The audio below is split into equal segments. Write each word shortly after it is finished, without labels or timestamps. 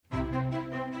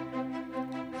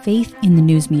Faith in the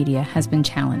news media has been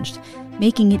challenged,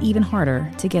 making it even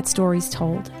harder to get stories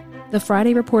told. The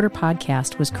Friday Reporter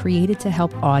podcast was created to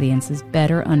help audiences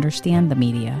better understand the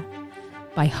media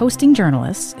by hosting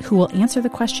journalists who will answer the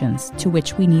questions to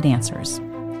which we need answers.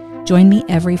 Join me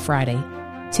every Friday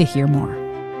to hear more.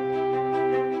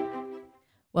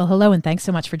 Well, hello, and thanks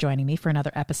so much for joining me for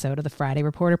another episode of the Friday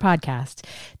Reporter podcast.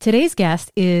 Today's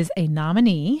guest is a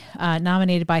nominee,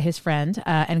 nominated by his friend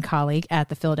and colleague at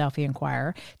the Philadelphia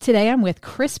Inquirer. Today, I'm with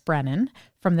Chris Brennan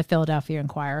from the Philadelphia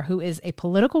Inquirer, who is a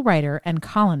political writer and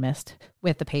columnist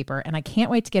with the paper. And I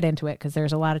can't wait to get into it because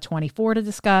there's a lot of 24 to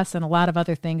discuss and a lot of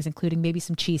other things, including maybe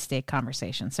some cheesesteak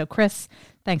conversation. So, Chris,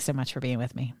 thanks so much for being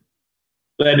with me.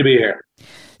 Glad to be here.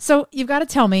 So you've got to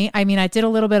tell me, I mean, I did a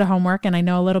little bit of homework and I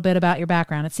know a little bit about your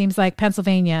background. It seems like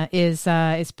Pennsylvania is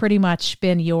pretty much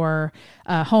been your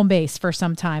home base for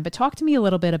some time. But talk to me a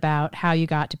little bit about how you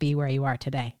got to be where you are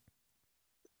today.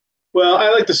 Well, I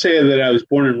like to say that I was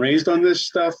born and raised on this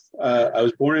stuff. I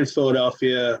was born in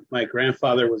Philadelphia. My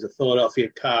grandfather was a Philadelphia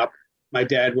cop. My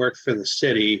dad worked for the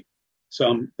city. So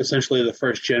I'm essentially the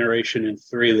first generation in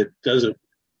three that doesn't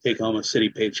take home a city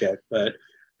paycheck. But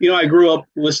you know, I grew up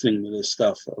listening to this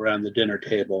stuff around the dinner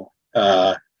table,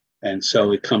 and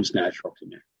so it comes natural to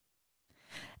me.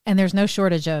 And there's no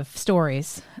shortage of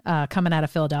stories coming out of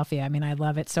Philadelphia. I mean, I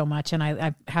love it so much, and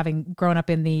I having grown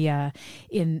up in the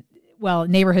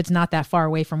neighborhoods not that far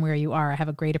away from where you are, I have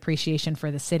a great appreciation for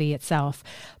the city itself.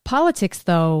 Politics,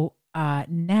 though,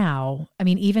 now, I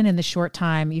mean, even in the short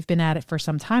time, you've been at it for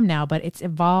some time now, but it's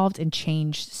evolved and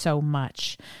changed so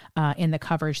much in the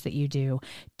coverage that you do.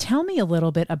 Tell me a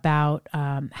little bit about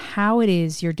how it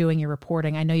is you're doing your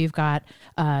reporting. I know you've got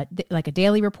like a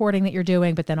daily reporting that you're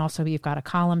doing, but then also you've got a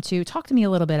column too. Talk to me a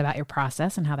little bit about your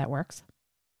process and how that works.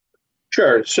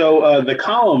 Sure. So the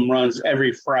column runs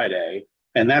every Friday,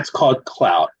 and that's called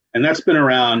Clout. And that's been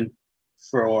around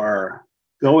for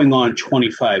going on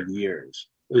 25 years.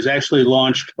 It was actually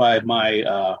launched by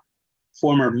my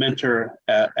former mentor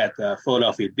at the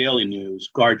Philadelphia Daily News,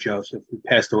 Gar Joseph, who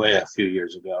passed away a few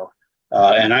years ago.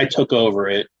 And I took over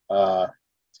it at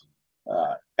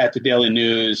the Daily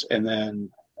News, and then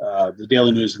the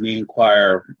Daily News and the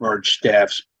Inquirer merged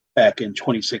staffs back in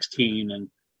 2016. And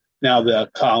now the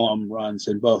column runs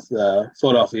in both the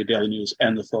Philadelphia Daily News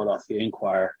and the Philadelphia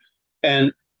Inquirer.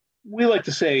 And we like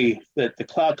to say that the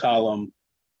Cloud column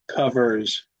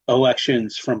covers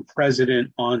elections from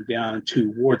president on down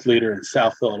to ward leader in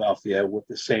South Philadelphia with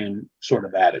the same sort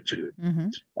of attitude. Mm-hmm.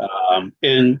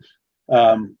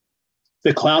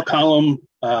 The Cloud column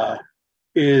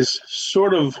is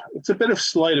it's a bit of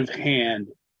sleight of hand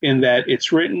in that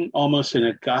it's written almost in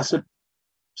a gossip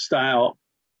column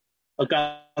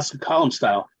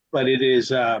style, but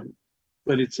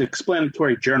it's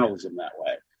explanatory journalism that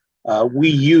way. We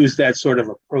use that sort of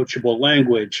approachable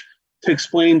language to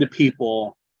explain to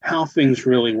people how things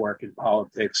really work in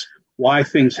politics, why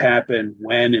things happen,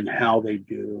 when and how they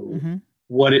do, mm-hmm.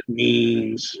 what it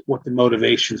means, what the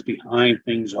motivations behind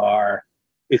things are.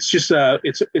 It's just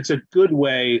it's a good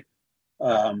way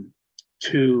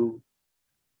to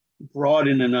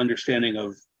broaden an understanding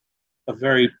of a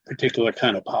very particular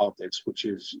kind of politics, which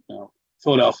is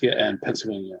Philadelphia and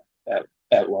Pennsylvania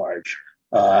at large.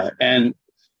 And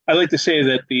I like to say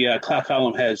that the Cloud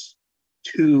column has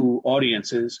two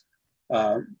audiences.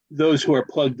 Those who are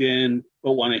plugged in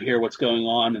but want to hear what's going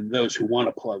on, and those who want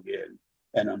to plug in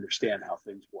and understand how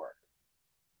things work.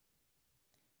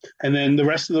 And then the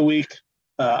rest of the week,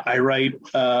 I write,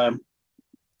 sort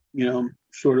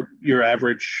of your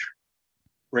average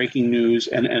breaking news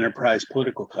and enterprise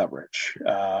political coverage.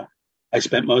 I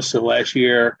spent most of last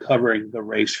year covering the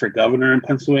race for governor in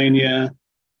Pennsylvania.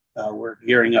 We're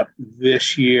gearing up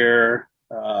this year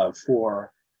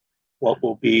for what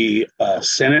will be a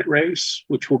Senate race,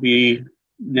 which will be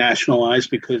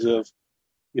nationalized because of,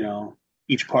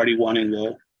 each party wanting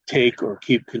to take or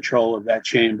keep control of that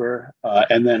chamber.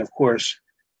 And then, of course,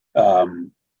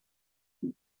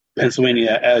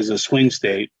 Pennsylvania as a swing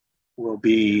state will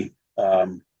be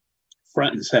front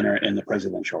and center in the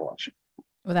presidential election.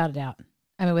 Without a doubt.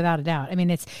 I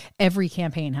mean, it's every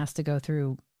campaign has to go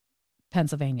through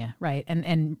Pennsylvania, right?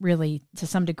 And really, to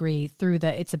some degree, through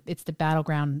it's the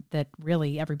battleground that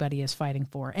really everybody is fighting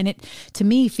for. And it, to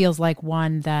me, feels like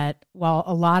one that, while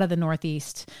a lot of the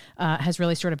Northeast has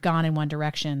really sort of gone in one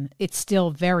direction, it's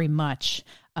still very much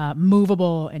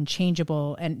movable and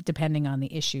changeable, and depending on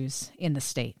the issues in the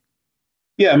state.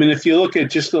 Yeah, I mean, if you look at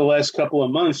just the last couple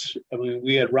of months, I mean,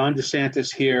 we had Ron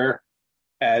DeSantis here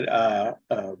at a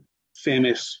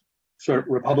famous sort of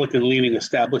Republican-leaning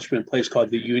establishment place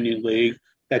called the Union League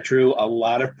that drew a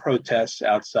lot of protests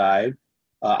outside.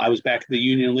 I was back at the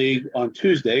Union League on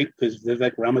Tuesday because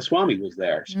Vivek Ramaswamy was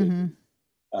there speaking.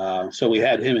 So we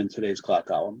had him in today's clout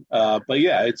column. But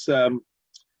yeah, it's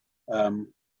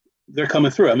they're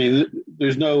coming through. I mean,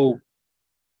 there's no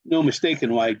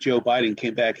mistaking why Joe Biden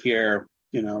came back here,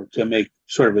 to make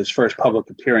sort of his first public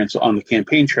appearance on the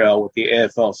campaign trail with the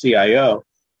AFL-CIO.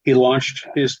 He launched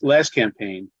his last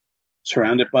campaign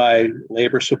surrounded by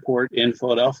labor support in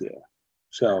Philadelphia.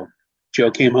 So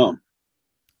Joe came home.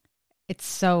 It's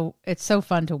so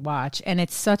fun to watch, and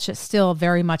it's still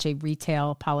very much a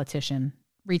retail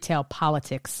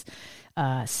politics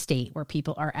state where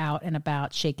people are out and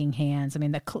about shaking hands. I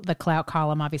mean, the clout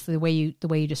column, obviously, the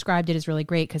way you described it is really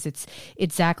great because it's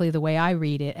exactly the way I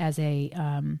read it as a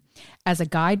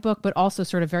guidebook, but also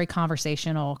sort of very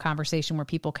conversation where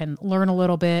people can learn a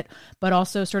little bit, but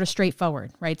also sort of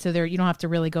straightforward, right? So you don't have to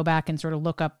really go back and sort of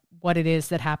look up what it is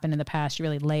that happened in the past. You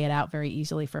really lay it out very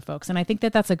easily for folks, and I think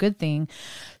that that's a good thing.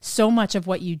 So much of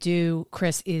what you do,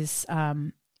 Chris, is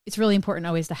it's really important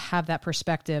always to have that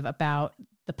perspective about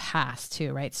the past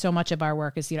too, right? So much of our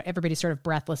work is, everybody's sort of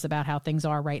breathless about how things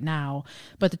are right now.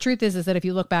 But the truth is that if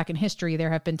you look back in history, there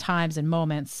have been times and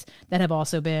moments that have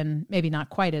also been maybe not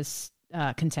quite as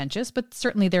contentious, but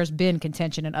certainly there's been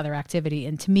contention and other activity.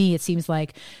 And to me, it seems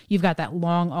like you've got that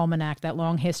long almanac, that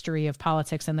long history of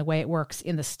politics and the way it works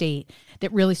in the state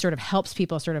that really sort of helps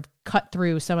people sort of cut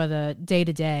through some of the day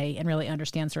to day and really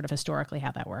understand sort of historically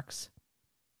how that works.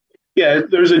 Yeah,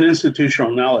 there's an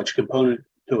institutional knowledge component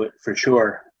to it for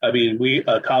sure. I mean,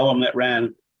 a column that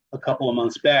ran a couple of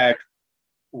months back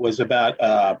was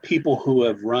about people who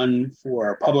have run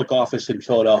for public office in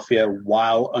Philadelphia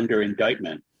while under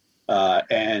indictment.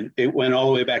 And it went all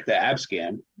the way back to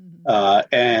Abscam.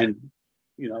 And,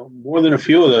 more than a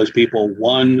few of those people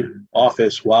won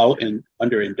office while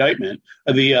under indictment.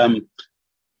 The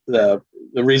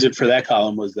reason for that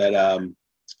column was that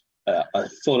a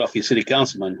Philadelphia city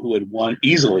councilman who had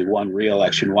easily won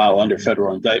re-election while under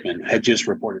federal indictment had just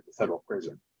reported to federal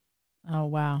prison. Oh,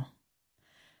 wow.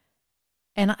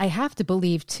 And I have to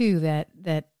believe, too,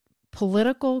 that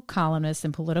political columnists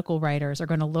and political writers are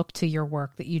going to look to your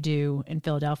work that you do in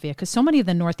Philadelphia, because so many of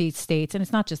the Northeast states, and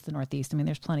it's not just the Northeast, I mean,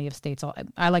 there's plenty of states.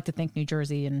 I like to think New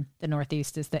Jersey and the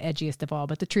Northeast is the edgiest of all,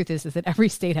 but the truth is that every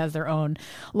state has their own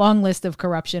long list of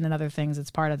corruption and other things. It's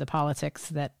part of the politics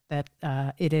that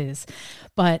it is.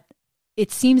 But it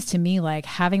seems to me like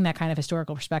having that kind of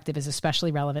historical perspective is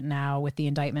especially relevant now with the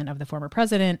indictment of the former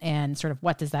president and sort of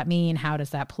what does that mean? How does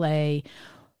that play?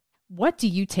 What do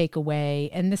you take away?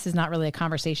 And this is not really a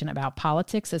conversation about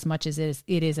politics as much as it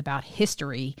is about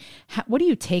history. What do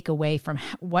you take away from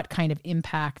what kind of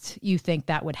impact you think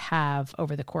that would have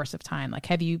over the course of time? Like,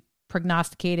 have you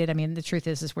prognosticated? I mean, the truth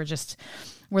is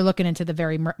we're looking into the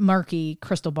very murky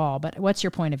crystal ball, but what's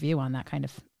your point of view on that kind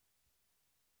of?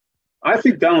 I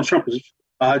think Donald Trump is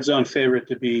odds-on favorite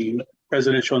to be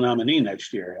presidential nominee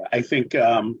next year. I think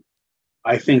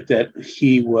that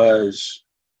he was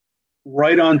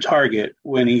right on target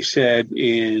when he said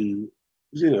it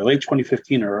was either late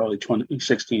 2015 or early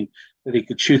 2016 that he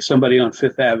could shoot somebody on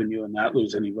Fifth Avenue and not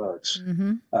lose any votes.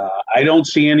 Mm-hmm. I don't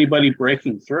see anybody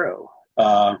breaking through.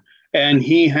 And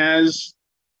he has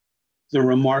the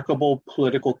remarkable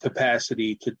political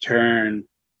capacity to turn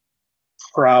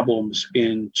problems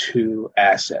into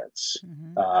assets.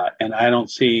 Mm-hmm. And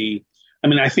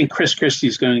I think Chris Christie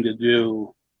is going to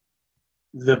do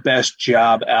the best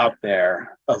job out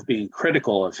there of being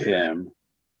critical of him.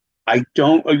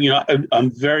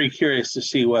 I'm very curious to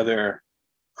see whether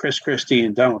Chris Christie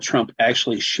and Donald Trump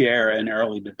actually share an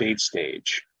early debate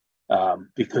stage,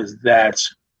 because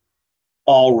that's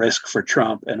all risk for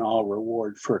Trump and all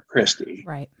reward for Christie.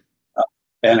 Right.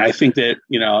 And I think that,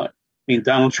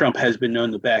 Donald Trump has been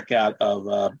known to back out of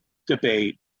a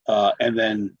debate and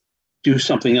then do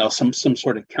something else, some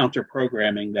sort of counter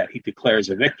programming that he declares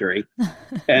a victory.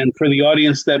 And for the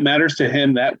audience that matters to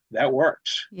him, that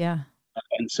works. Yeah.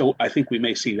 And so I think we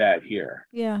may see that here.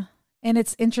 Yeah. And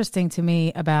it's interesting to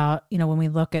me about, when we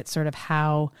look at sort of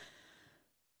how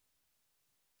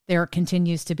there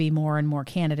continues to be more and more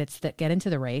candidates that get into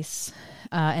the race,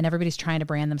 and everybody's trying to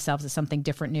brand themselves as something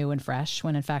different, new and fresh,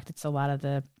 when in fact it's a lot of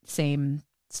the same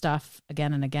stuff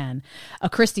again and again. A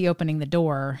Christie opening the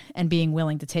door and being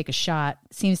willing to take a shot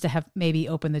seems to have maybe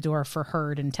opened the door for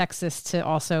Hurd in Texas to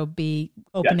also be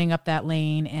opening up that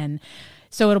lane. And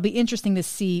so it'll be interesting to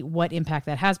see what impact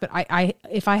that has. But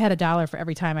if I had $1 for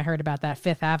every time I heard about that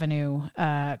Fifth Avenue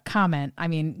comment, I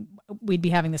mean, we'd be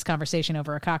having this conversation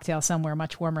over a cocktail somewhere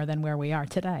much warmer than where we are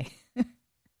today.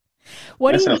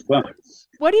 What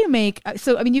do you make?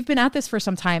 So, I mean, you've been at this for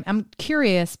some time. I'm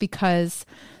curious because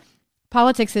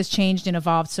Politics has changed and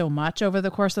evolved so much over the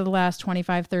course of the last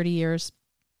 25, 30 years.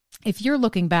 If you're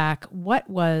looking back,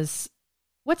 what's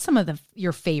some of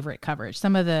your favorite coverage,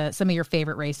 some of your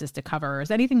favorite races to cover? Or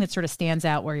is anything that sort of stands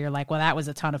out where you're like, well, that was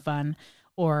a ton of fun,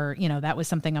 or, that was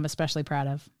something I'm especially proud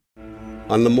of?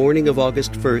 On the morning of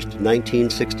August 1st,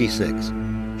 1966,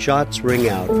 shots ring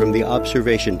out from the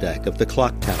observation deck of the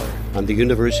clock tower on the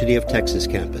University of Texas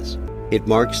campus. It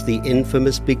marks the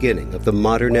infamous beginning of the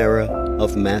modern era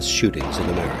of mass shootings in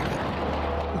America.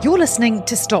 You're listening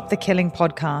to Stop the Killing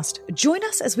podcast. Join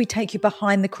us as we take you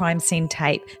behind the crime scene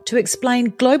tape to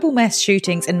explain global mass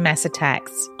shootings and mass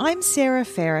attacks. I'm Sarah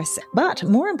Ferris, but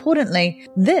more importantly,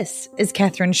 this is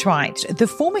Catherine Schweit, the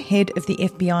former head of the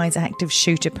FBI's active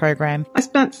shooter program. I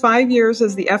spent 5 years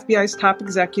as the FBI's top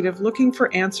executive looking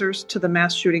for answers to the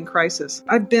mass shooting crisis.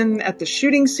 I've been at the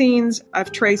shooting scenes,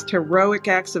 I've traced heroic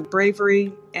acts of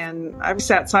bravery, and I've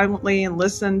sat silently and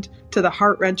listened to the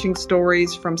heart-wrenching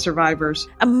stories from survivors.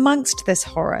 Amongst this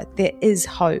horror, there is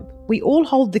hope. We all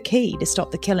hold the key to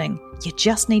stop the killing. You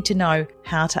just need to know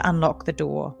how to unlock the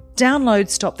door. Download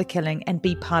Stop the Killing and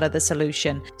be part of the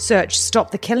solution. Search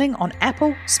Stop the Killing on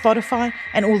Apple, Spotify,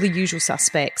 and all the usual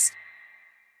suspects.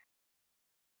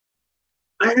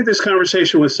 I had this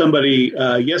conversation with somebody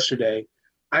yesterday.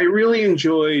 I really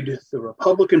enjoyed the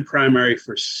Republican primary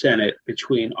for Senate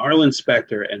between Arlen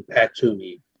Specter and Pat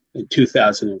Toomey in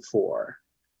 2004.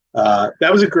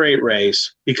 That was a great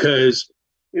race because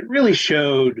it really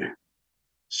showed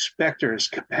Specter's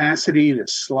capacity to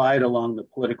slide along the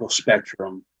political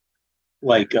spectrum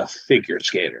like a figure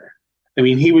skater. I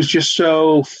mean, he was just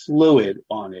so fluid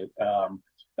on it.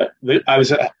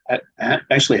 I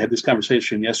actually had this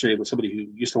conversation yesterday with somebody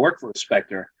who used to work for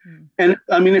Specter. And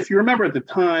I mean, if you remember at the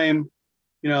time,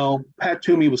 Pat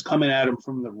Toomey was coming at him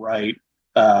from the right,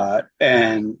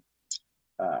 and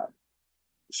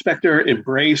Specter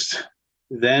embraced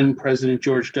then President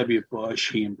George W.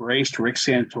 Bush. He embraced Rick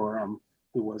Santorum,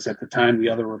 who was at the time the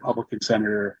other Republican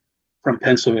senator from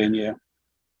Pennsylvania.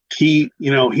 He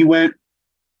went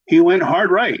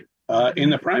hard right in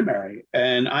the primary,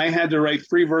 and I had to write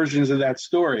 3 versions of that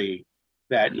story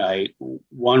that night.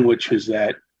 One which was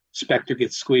that Specter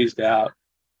gets squeezed out.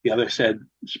 The other said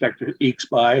Specter ekes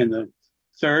by, and the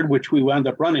third, which we wound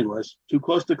up running, was too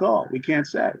close to call. We can't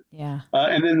say. Yeah.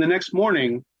 And then the next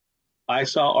morning, I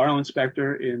saw Arlen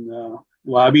Specter in the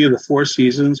lobby of the Four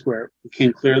Seasons, where it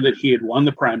became clear that he had won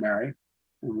the primary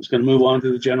and was going to move on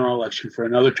to the general election for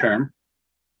another term.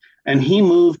 And he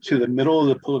moved to the middle of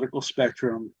the political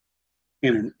spectrum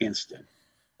in an instant.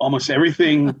 Almost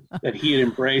everything that he had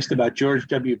embraced about George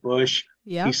W. Bush,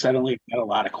 he suddenly got a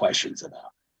lot of questions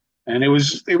about. And it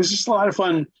was just a lot of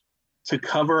fun to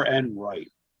cover and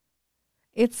write.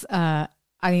 It's, that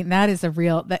is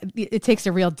it takes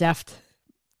a real deft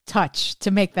touch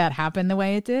to make that happen the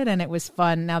way it did. And it was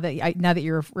fun. Now that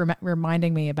you're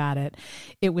reminding me about it,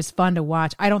 it was fun to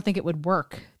watch. I don't think it would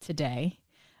work today.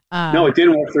 No, it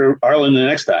didn't work for Arlen the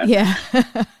next time. Yeah,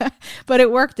 but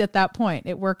it worked at that point.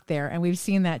 It worked there, and we've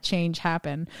seen that change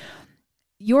happen.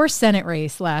 Your Senate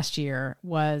race last year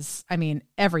was,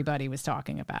 everybody was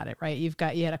talking about it, right? You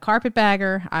had a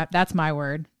carpetbagger, that's my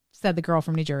word, said the girl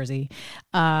from New Jersey,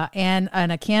 and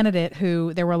a candidate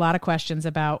who there were a lot of questions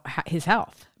about his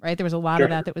health, right? There was a lot of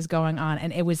that was going on.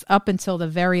 And it was up until the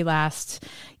very last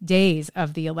days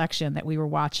of the election that we were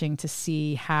watching to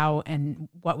see how and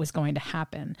what was going to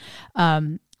happen.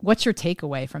 What's your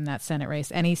takeaway from that Senate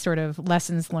race? Any sort of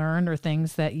lessons learned or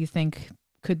things that you think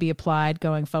could be applied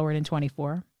going forward in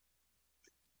 24?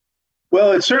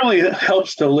 Well, it certainly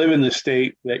helps to live in the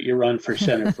state that you run for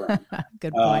Senate from.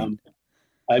 Good point.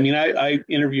 I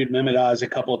interviewed Mehmet Oz a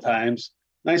couple of times.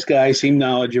 Nice guy, seemed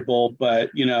knowledgeable,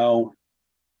 but,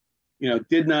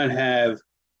 did not have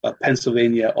a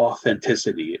Pennsylvania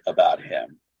authenticity about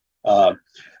him,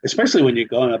 especially when you're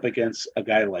going up against a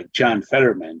guy like John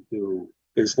Fetterman, who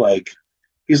is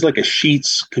he's like a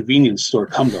Sheetz convenience store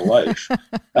come to life.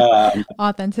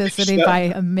 Authenticity by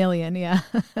a million, yeah.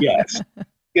 Yes.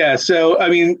 Yeah, so,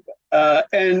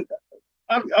 and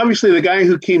obviously the guy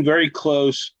who came very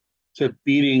close to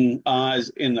beating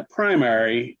Oz in the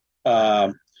primary,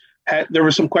 there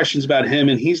were some questions about him,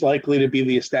 and he's likely to be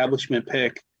the establishment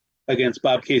pick against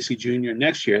Bob Casey Jr.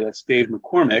 next year. That's Dave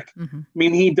McCormick.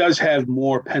 Mm-hmm. He does have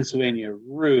more Pennsylvania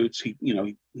roots. He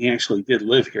actually did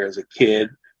live here as a kid.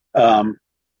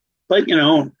 But,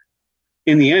 in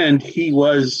the end,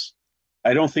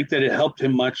 I don't think that it helped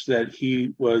him much that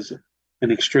he was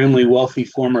an extremely wealthy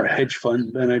former hedge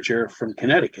fund manager from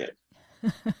Connecticut.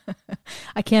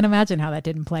 I can't imagine how that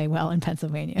didn't play well in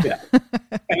Pennsylvania. Yeah.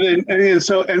 And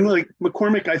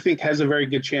McCormick, I think, has a very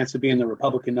good chance of being the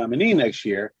Republican nominee next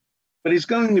year. but he's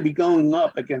going to be going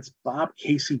up against Bob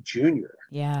Casey Jr.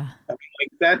 Yeah. I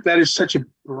mean, that is such a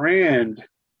brand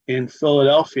in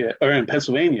Philadelphia or in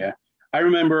Pennsylvania. I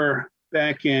remember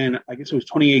back in, I guess it was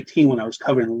 2018 when I was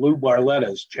covering Lou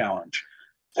Barletta's challenge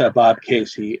to Bob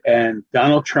Casey, and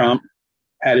Donald Trump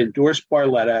had endorsed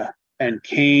Barletta and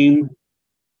came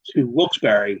to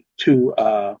Wilkes-Barre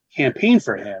to campaign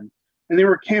for him. And they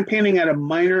were campaigning at a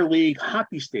minor league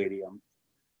hockey stadium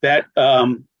that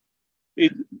the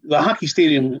hockey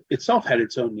stadium itself had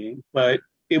its own name, but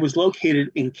it was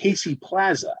located in Casey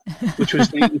Plaza, which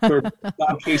was named for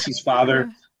Bob Casey's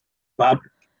father, Bob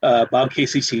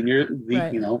Casey Sr.,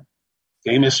 the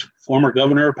famous former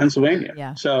governor of Pennsylvania.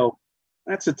 Yeah. So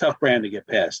that's a tough brand to get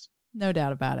past. No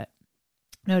doubt about it.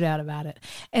 No doubt about it.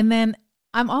 And then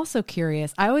I'm also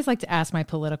curious. I always like to ask my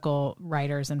political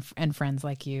writers and friends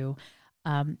like you.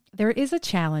 There is a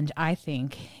challenge, I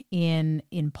think, in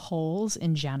polls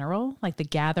in general, like the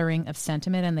gathering of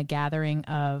sentiment and the gathering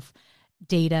of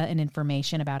data and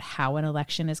information about how an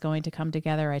election is going to come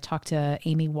together. I talked to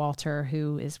Amy Walter,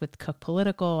 who is with Cook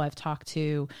Political. I've talked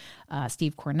to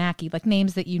Steve Kornacki, like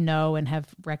names that you know and have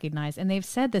recognized, and they've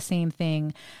said the same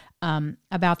thing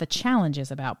about the challenges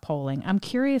about polling. I'm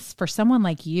curious for someone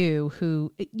like you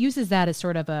who uses that as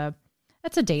sort of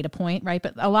that's a data point, right?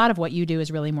 But a lot of what you do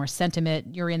is really more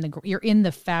sentiment. You're in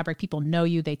the fabric. People know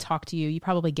you. They talk to you. You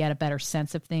probably get a better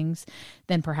sense of things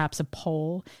than perhaps a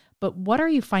poll. But what are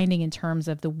you finding in terms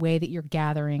of the way that you're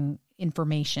gathering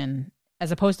information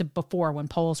as opposed to before when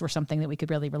polls were something that we could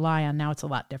really rely on? Now it's a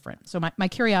lot different. So my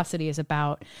curiosity is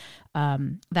about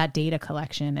that data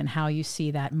collection and how you see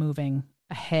that moving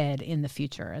ahead in the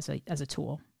future as a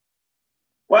tool.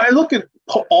 Well, I look at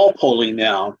all polling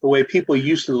now the way people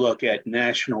used to look at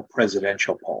national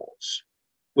presidential polls,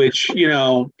 which,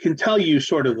 can tell you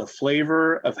sort of the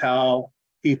flavor of how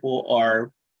people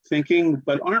are thinking,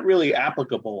 but aren't really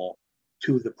applicable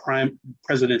to the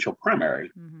presidential primary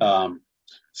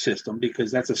system, because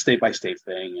that's a state-by-state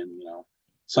thing. And,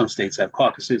 some states have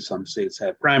caucuses, some states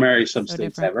have primaries, some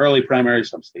states have early primaries,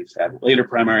 some states have later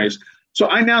primaries. So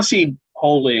I now see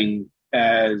polling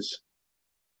as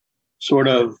sort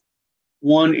of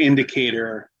one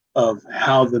indicator of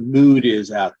how the mood is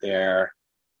out there,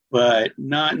 but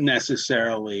not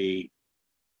necessarily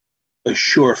a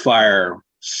surefire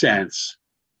sense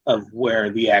of where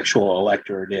the actual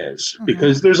electorate is,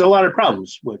 because there's a lot of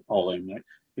problems with polling.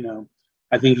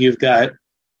 I think you've got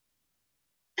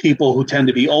people who tend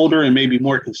to be older and maybe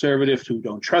more conservative who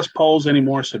don't trust polls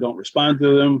anymore, so don't respond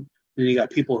to them. Then you got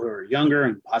people who are younger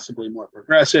and possibly more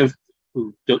progressive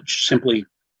who simply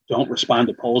don't respond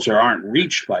to polls or aren't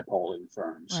reached by polling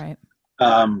firms. Right.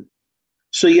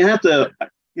 So you have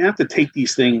to take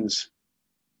these things,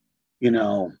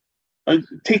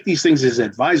 take these things as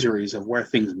advisories of where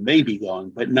things may be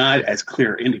going, but not as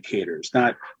clear indicators,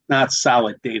 not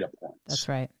solid data points. That's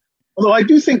right. Although I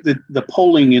do think that the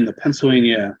polling in the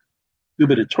Pennsylvania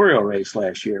gubernatorial race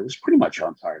last year was pretty much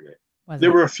on target.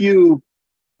 There were a few,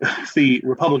 the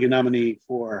Republican nominee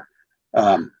for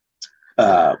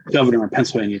governor in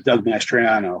Pennsylvania, Doug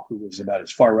Mastriano, who was about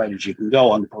as far right as you can go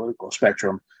on the political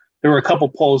spectrum. There were a couple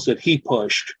polls that he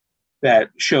pushed that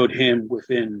showed him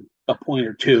within a point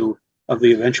or two of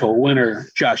the eventual winner,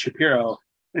 Josh Shapiro.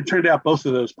 It turned out both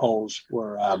of those polls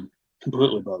were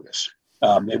completely bogus.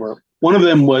 One of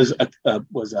them was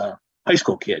a high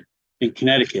school kid in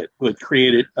Connecticut who had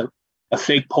created a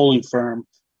fake polling firm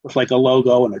with like a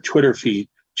logo and a Twitter feed.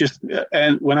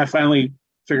 And when I finally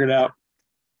figured out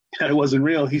that it wasn't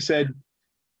real, he said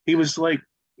he was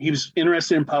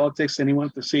interested in politics and he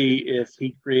wanted to see if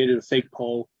he created a fake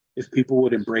poll, if people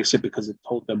would embrace it because it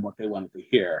told them what they wanted to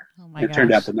hear. It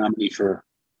turned out the nominee for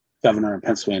governor in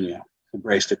Pennsylvania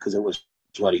embraced it because it was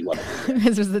what he wanted.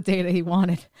 This was the data he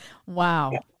wanted.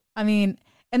 Wow. Yeah. I mean,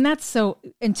 and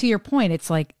to your point, it's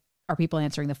like, are people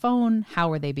answering the phone?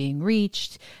 How are they being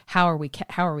reached? How are we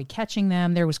catching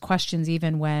them? There was questions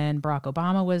even when Barack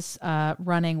Obama was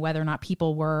running, whether or not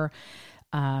people were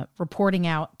reporting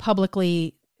out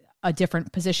publicly a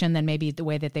different position than maybe the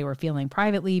way that they were feeling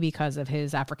privately because of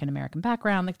his African-American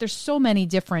background. Like there's so many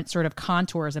different sort of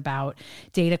contours about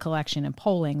data collection and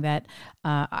polling that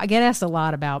I get asked a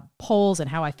lot about polls and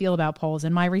how I feel about polls.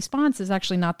 And my response is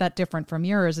actually not that different from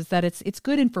yours, is that it's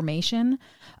good information,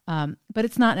 but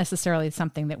it's not necessarily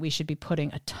something that we should be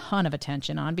putting a ton of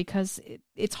attention on because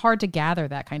it's hard to gather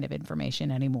that kind of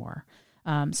information anymore.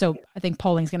 So I think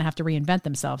polling is going to have to reinvent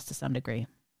themselves to some degree.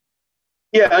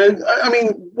 Yeah, I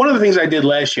mean, one of the things I did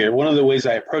last year, one of the ways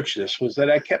I approached this was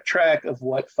that I kept track of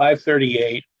what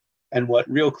 538 and what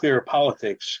Real Clear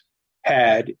Politics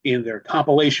had in their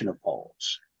compilation of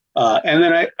polls. And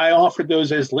then I offered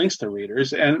those as links to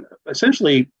readers and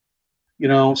essentially,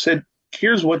 said,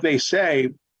 here's what they say.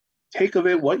 Take of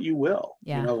it what you will.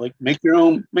 Yeah. Like make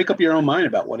up your own mind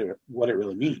about what it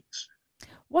really means.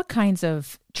 What kinds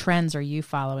of trends are you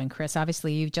following, Chris?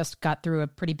 Obviously, you've just got through a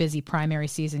pretty busy primary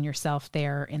season yourself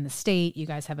there in the state. You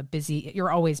guys have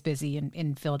you're always busy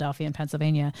in Philadelphia and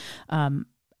Pennsylvania. I'm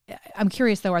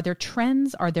curious, though, are there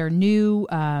trends? Are there new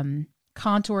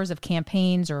contours of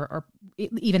campaigns or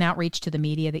even outreach to the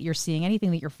media that you're seeing?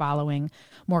 Anything that you're following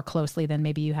more closely than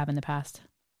maybe you have in the past?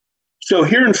 So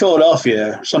here in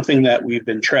Philadelphia, something that we've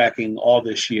been tracking all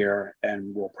this year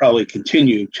and will probably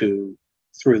continue to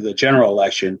through the general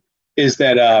election is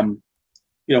that,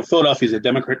 Philadelphia is a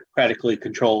democratically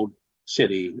controlled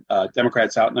city.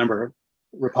 Democrats outnumber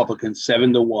Republicans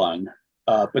 7-1.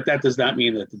 But that does not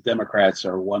mean that the Democrats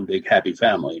are one big happy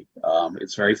family.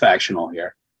 It's very factional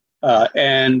here.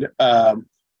 And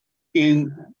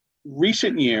in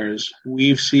recent years,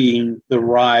 we've seen the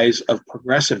rise of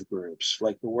progressive groups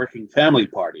like the Working Family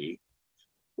Party,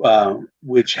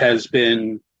 which has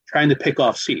been trying to pick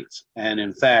off seats. And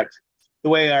in fact, the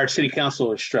way our city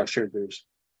council is structured, there's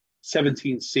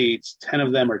 17 seats, 10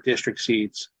 of them are district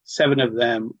seats, 7 of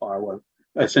them are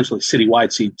essentially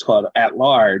citywide seats called at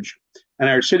large. And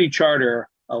our city charter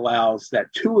allows that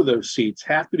 2 of those seats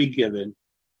have to be given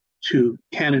to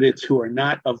candidates who are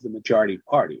not of the majority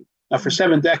party. Now, for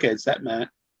 7 decades, that meant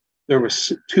there were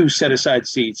 2 set-aside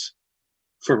seats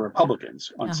for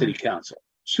Republicans on city council.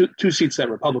 2 seats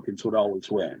that Republicans would always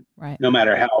win, right? No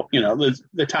matter how,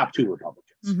 the top 2 Republicans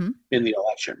in the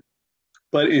election.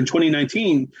 But in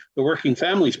 2019, the Working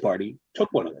Families Party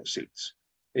took one of those seats.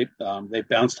 They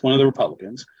bounced one of the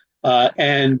Republicans.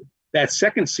 And that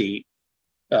second seat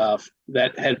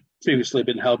that had previously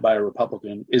been held by a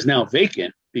Republican is now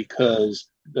vacant because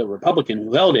the Republican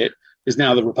who held it is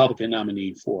now the Republican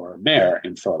nominee for mayor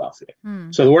in Philadelphia.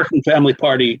 So the Working Family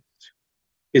Party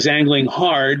is angling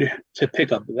hard to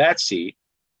pick up that seat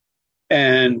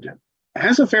and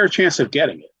has a fair chance of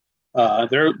getting it.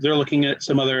 They're looking at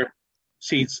some other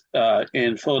seats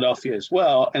in Philadelphia as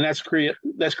well, and that's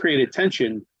created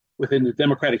tension within the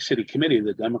Democratic City Committee,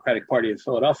 the Democratic Party of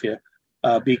Philadelphia,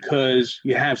 because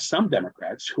you have some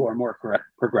Democrats who are more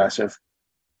progressive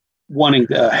wanting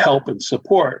to help and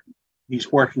support these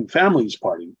Working Families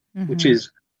Party, which is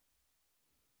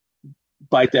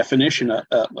by definition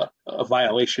a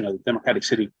violation of the Democratic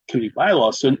City Committee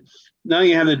bylaws. So now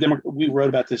you have we wrote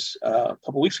about this a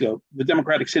couple weeks ago. The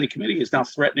Democratic City Committee is now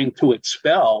threatening to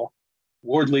expel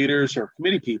ward leaders or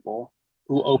committee people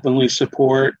who openly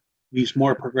support these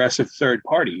more progressive third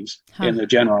parties in the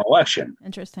general election.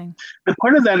 Interesting. And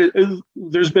part of that is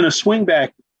there's been a swing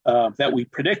back that we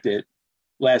predicted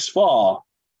last fall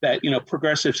that,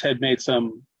 progressives had made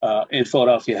some in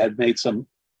Philadelphia had made some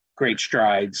great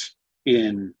strides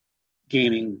in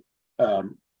gaining,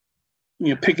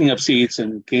 picking up seats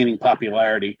and gaining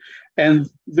popularity. And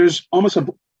there's almost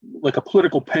like a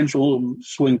political pendulum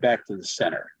swing back to the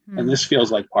center. And this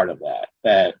feels like part of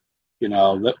that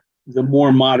the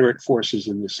more moderate forces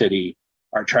in the city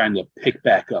are trying to pick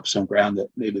back up some ground that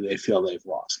maybe they feel they've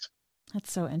lost.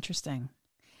 That's so interesting.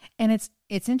 And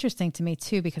it's interesting to me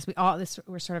too, because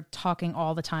we're sort of talking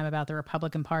all the time about the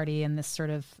Republican Party and this sort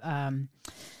of,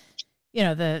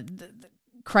 the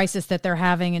crisis that they're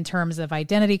having in terms of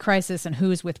identity crisis and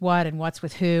who's with what and what's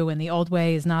with who, and the old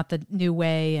way is not the new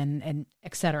way, and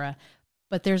et cetera.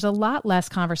 But there's a lot less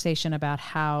conversation about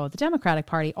how the Democratic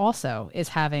Party also is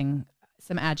having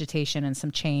some agitation and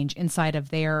some change inside of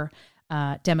their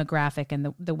demographic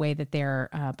and the way that their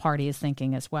party is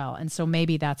thinking as well. And so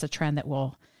maybe that's a trend that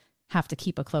we'll have to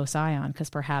keep a close eye on, because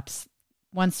perhaps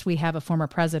once we have a former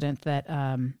president that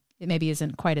it maybe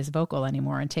isn't quite as vocal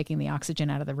anymore and taking the oxygen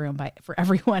out of the room for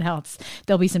everyone else,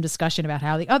 there'll be some discussion about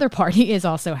how the other party is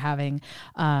also having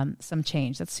some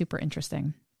change. That's super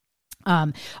interesting.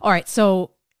 All right.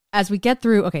 So as we get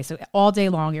through, so all day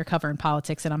long you're covering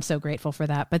politics, and I'm so grateful for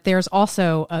that. But there's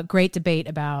also a great debate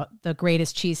about the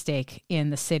greatest cheesesteak in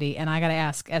the city. And I got to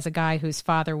ask, as a guy whose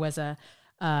father was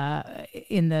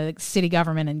in the city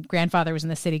government and grandfather was in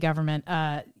the city government,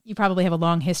 you probably have a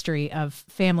long history of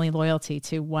family loyalty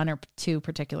to one or two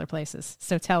particular places.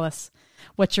 So tell us,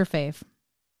 what's your fave?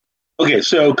 Okay,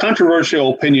 so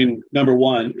controversial opinion number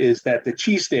 1 is that the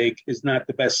cheesesteak is not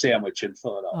the best sandwich in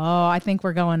Philadelphia. Oh, I think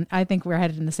we're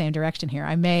headed in the same direction here.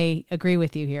 I may agree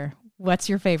with you here. What's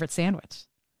your favorite sandwich?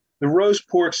 The roast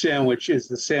pork sandwich is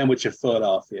the sandwich of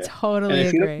Philadelphia. Totally and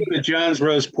if agree. you look at John's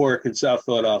roast pork in South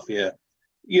Philadelphia,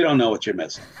 you don't know what you're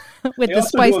missing. with They the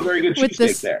also spice, do a very good with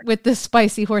cheesesteak there. with the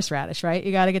spicy horseradish, right?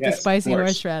 You got to get the Yes, of spicy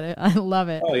course. horseradish. I love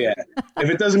it. Oh yeah. If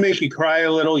it doesn't make you cry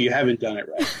a little, you haven't done it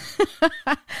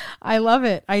right. I love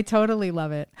it. I totally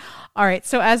love it. All right.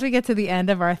 So as we get to the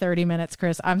end of our 30 minutes,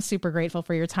 Chris, I'm super grateful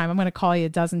for your time. I'm going to call you a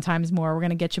dozen times more. We're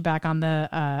going to get you back on the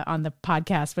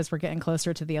podcast as we're getting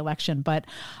closer to the election. But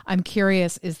I'm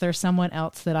curious, is there someone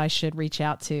else that I should reach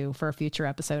out to for a future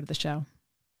episode of the show?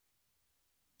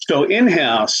 So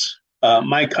in-house,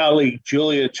 my colleague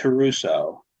Julia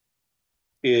Taruso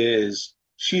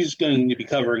she's going to be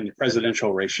covering the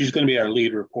presidential race. She's going to be our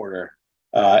lead reporter.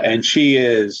 And she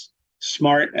is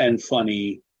smart and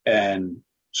funny and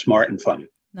smart and funny.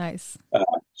 Nice.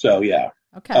 So yeah.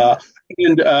 Okay.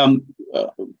 And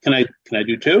can I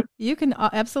do two? You can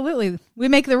absolutely. We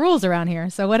make the rules around here.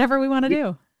 So whatever we want to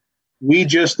do. We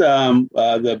just,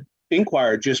 the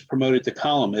Inquirer just promoted to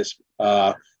columnist,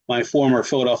 my former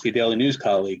Philadelphia Daily News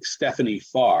colleague, Stephanie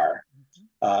Farr.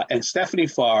 And Stephanie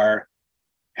Farr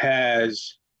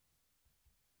has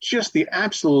just the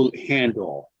absolute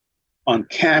handle on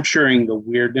capturing the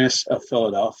weirdness of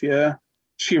Philadelphia.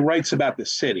 She writes about the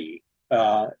city.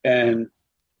 And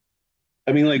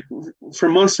I mean, like, for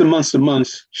months and months and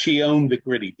months, she owned the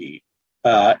gritty beat.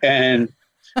 And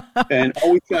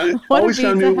always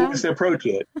found new ways to approach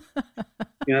it.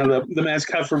 You know, the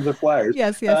mascot from the Flyers.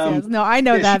 Yes. No, I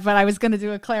know that, but I was going to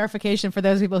do a clarification for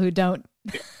those people who don't.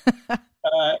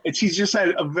 And she's just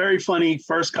had a very funny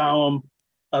first column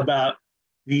about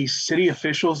the city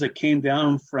officials that came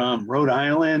down from Rhode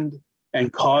Island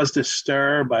and caused a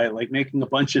stir by like making a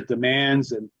bunch of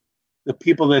demands, and the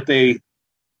people that they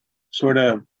sort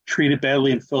of treated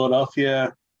badly in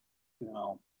Philadelphia, you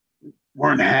know,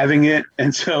 weren't having it.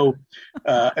 And so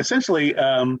essentially,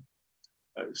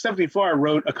 Stephanie Farr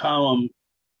wrote a column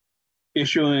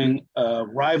issuing a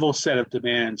rival set of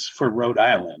demands for Rhode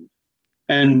Island.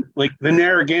 And like the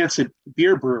Narragansett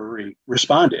Beer Brewery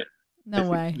responded. No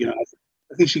way. You know,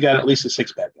 I think she got at least a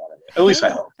 6-pack out of it. At least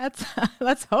I hope.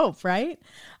 Let's hope, right?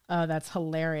 Oh, that's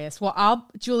hilarious. Well,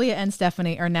 Julia and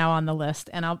Stephanie are now on the list,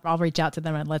 and I'll reach out to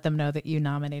them and let them know that you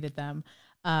nominated them.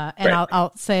 And right.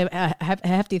 I'll say a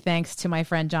hefty thanks to my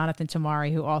friend Jonathan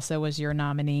Tamari, who also was your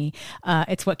nominee.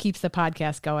 It's what keeps the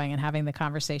podcast going and having the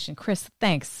conversation. Chris,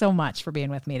 thanks so much for being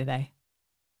with me today.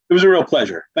 It was a real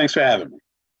pleasure. Thanks for having me.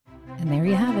 And there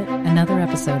you have it, another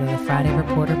episode of the Friday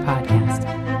Reporter podcast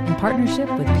in partnership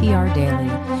with PR Daily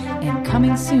and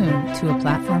coming soon to a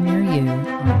platform near you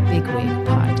on Bigwig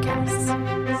Podcasts.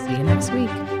 See you next week.